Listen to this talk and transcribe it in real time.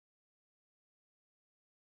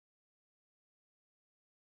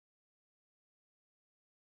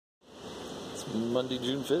Monday,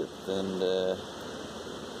 June 5th, and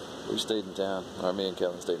we stayed in town. Or me and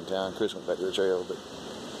Kellen stayed in town. Chris went back to the trail, but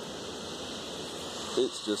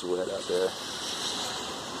it's just wet out there.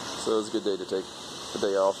 So it was a good day to take the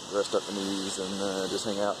day off, rest up the knees, and just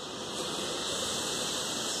hang out.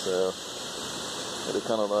 So, at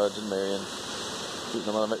Econo Lodge in Marion, eating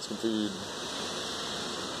a lot of Mexican food,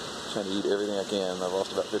 trying to eat everything I can. I've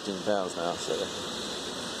lost about 15 pounds now, so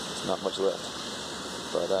there's not much left.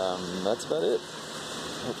 But that's about it.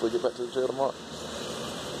 Hopefully get back to the trail tomorrow.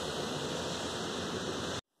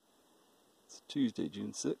 It's Tuesday,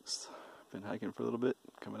 June 6th. Been hiking for a little bit,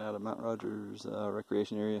 coming out of Mount Rogers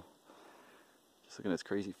recreation area. Just looking at this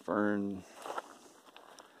crazy fern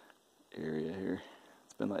area here.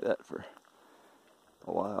 It's been like that for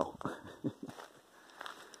a while.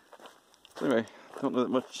 So anyway, don't know that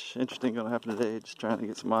much interesting going to happen today. Just trying to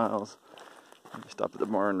get some miles. We stopped at the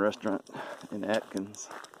bar and restaurant in Atkins.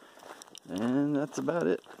 And that's about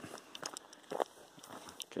it.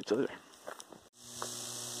 Catch you later.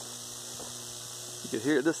 You can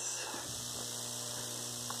hear this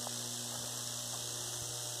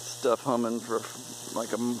stuff humming for like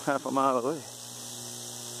half a mile away.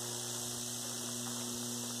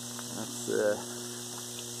 That's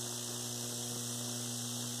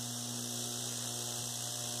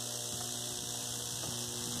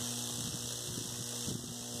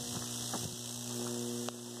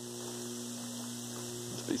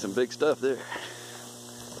must be some big stuff there.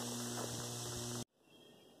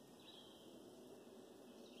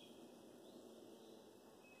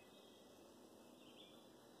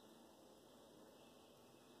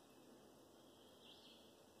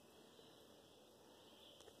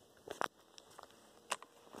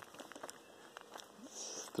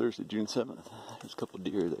 Thursday, June 7th. There's a couple of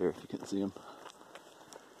deer there if you couldn't see them.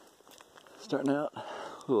 Starting out a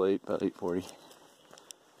little late, about 8:40.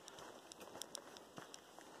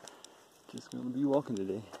 Just going to be walking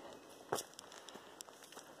today.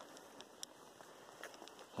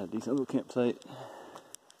 Had a decent little campsite.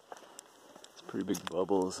 It's a pretty big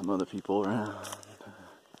bubble, some other people around.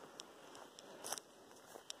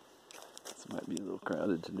 This might be a little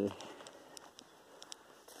crowded today.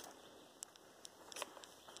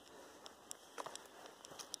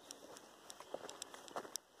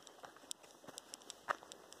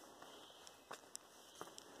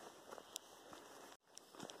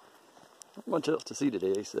 Not much else to see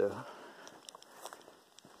today, so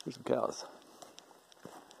here's some cows.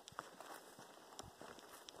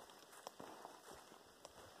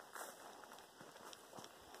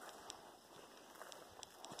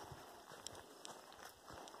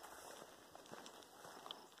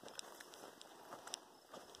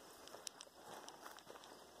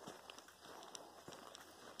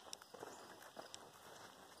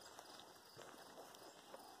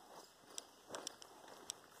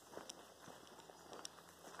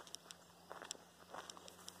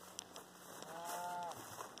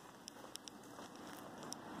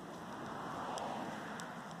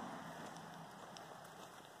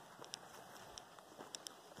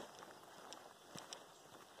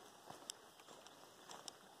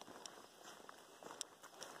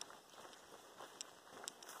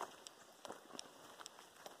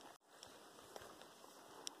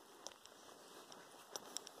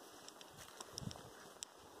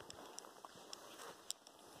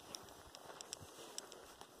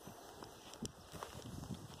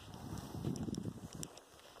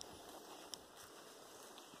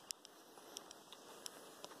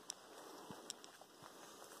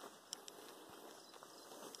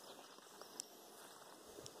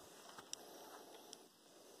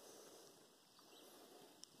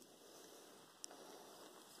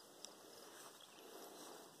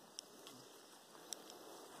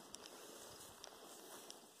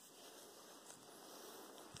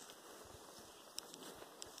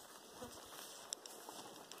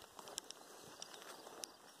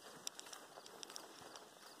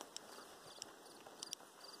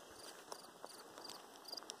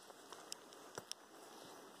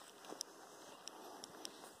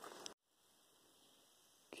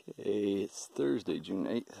 Okay, it's Thursday, June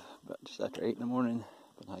 8th, about just after 8 in the morning.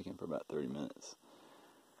 Been hiking for about 30 minutes.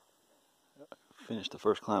 Finished the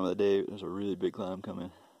first climb of the day. There's a really big climb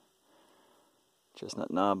coming.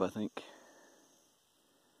 Chestnut Knob, I think.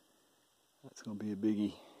 That's going to be a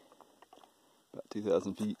biggie. About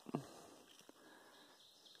 2,000 feet.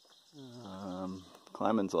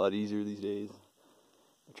 Climbing's a lot easier these days.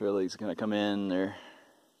 The trail legs kind of come in. They're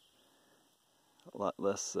a lot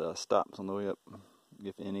less stops on the way up,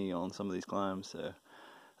 if any, on some of these climbs, so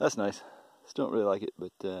that's nice. Still don't really like it,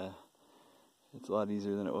 but it's a lot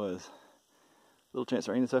easier than it was. Little chance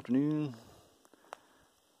of rain this afternoon.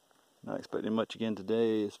 Not expecting much again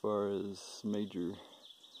today as far as major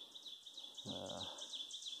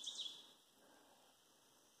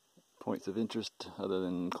points of interest, other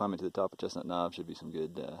than climbing to the top of Chestnut Knob. Should be some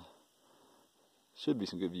good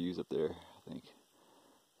views up there, I think.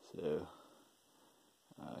 So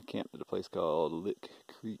I camped at a place called Lick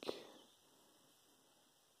Creek.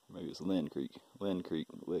 Maybe it's Lynn Creek. Lynn Creek.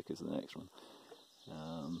 Lick is the next one.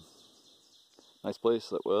 Nice place.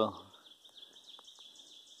 Slept well.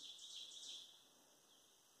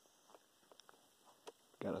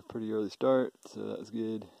 Got a pretty early start, so that was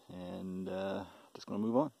good. And just gonna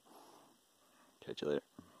move on. Catch you later.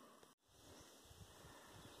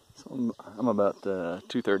 So I'm about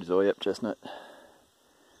 2/3 of the way up Chestnut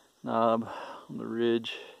Knob on the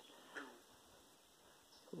ridge.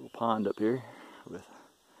 A little pond up here with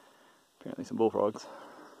apparently some bullfrogs.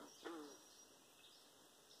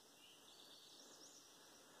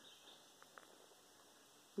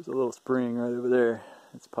 There's a little spring right over there.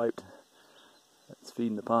 It's piped. That's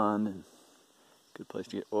feeding the pond, and good place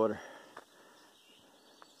to get water.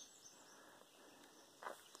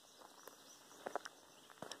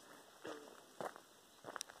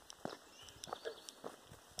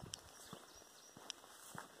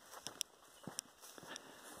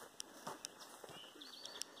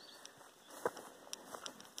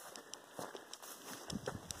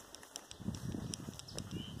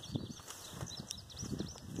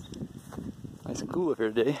 Nice and cool up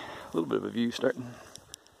here today. A little bit of a view starting.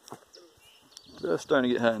 Just starting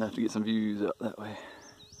to get high enough to get some views out that way.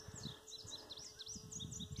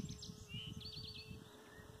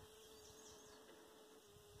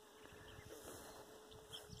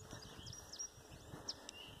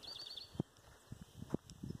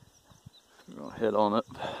 We're gonna head on up.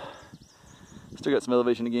 Still got some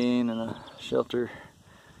elevation to gain and a shelter.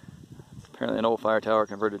 It's apparently an old fire tower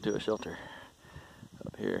converted to a shelter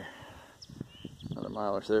up here. Another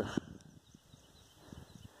mile or so.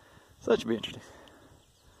 So that should be interesting.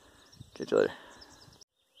 Catch you later.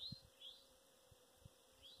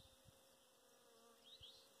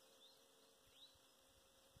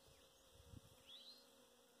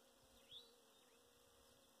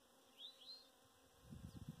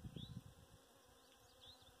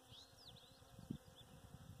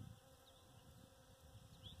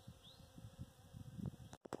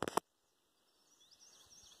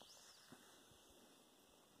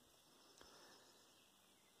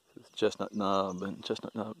 This is Chestnut Knob and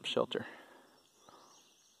Chestnut Knob Shelter.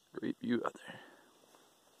 Great view out there.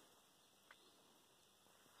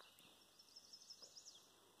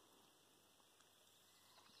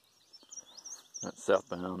 That's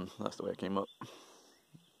southbound. That's the way I came up.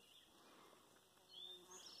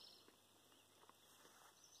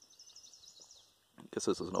 I guess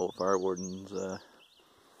this is an old fire warden's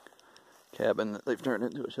cabin that they've turned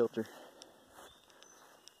into a shelter.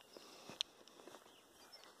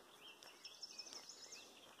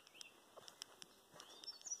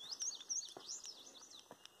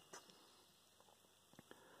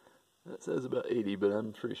 That says about 80, but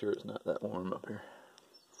I'm pretty sure it's not that warm up here.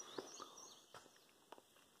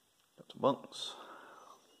 Got some bunks.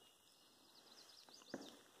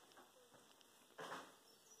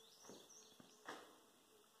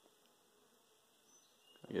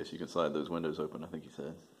 I guess you can slide those windows open, I think he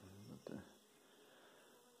said. But,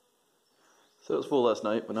 so it was full last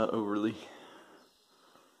night, but not overly.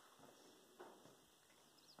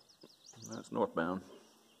 That's northbound.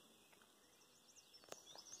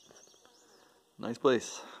 Nice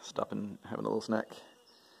place. Stop and having a little snack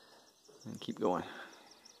and keep going.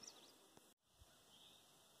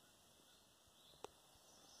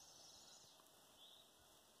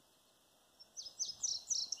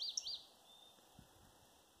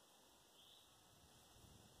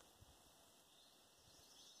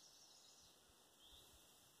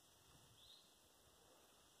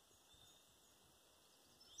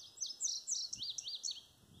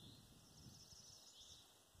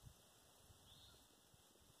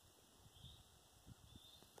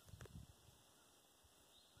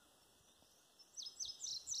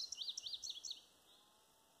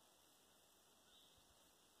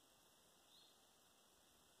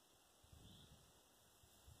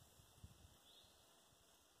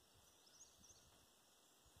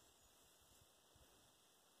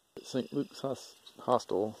 St. Luke's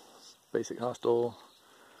Hostel, basic hostel,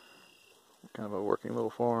 kind of a working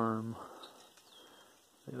little farm.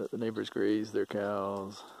 They let the neighbors graze their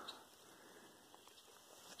cows,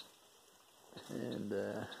 and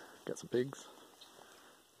got some pigs.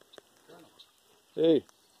 Hey.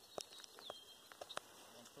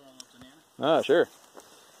 Ah, sure.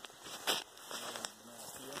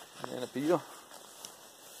 Banana peel.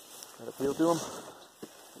 That appeal to them?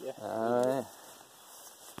 Yeah. Alright.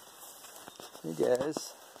 Hey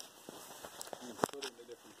guys. You can put it into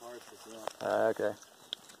different parts if you want. Okay.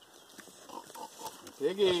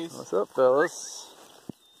 Piggies. What's up, fellas?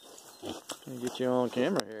 Let me get you on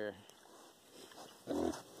camera here.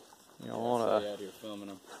 You don't want to... to... out here filming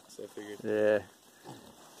them, so I figured... Yeah.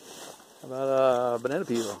 How about a banana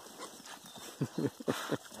peel?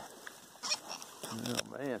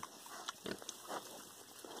 Oh, man.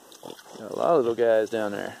 Got a lot of little guys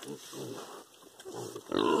down there.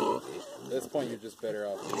 At this point, you're just better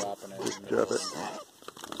off dropping it. Just drop it.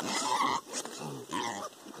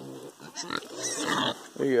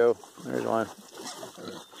 There you go. There's one.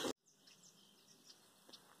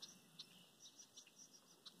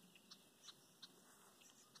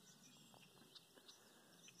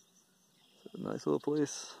 It's a nice little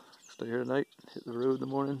place. Stay here tonight, hit the road in the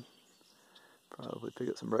morning, probably pick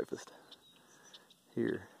up some breakfast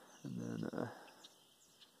here, and then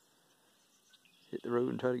hit the road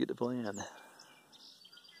and try to get the plan.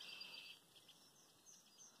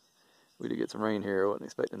 We did get some rain here. I wasn't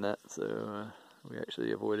expecting that, so we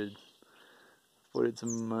actually avoided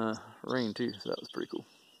some rain too, so that was pretty cool.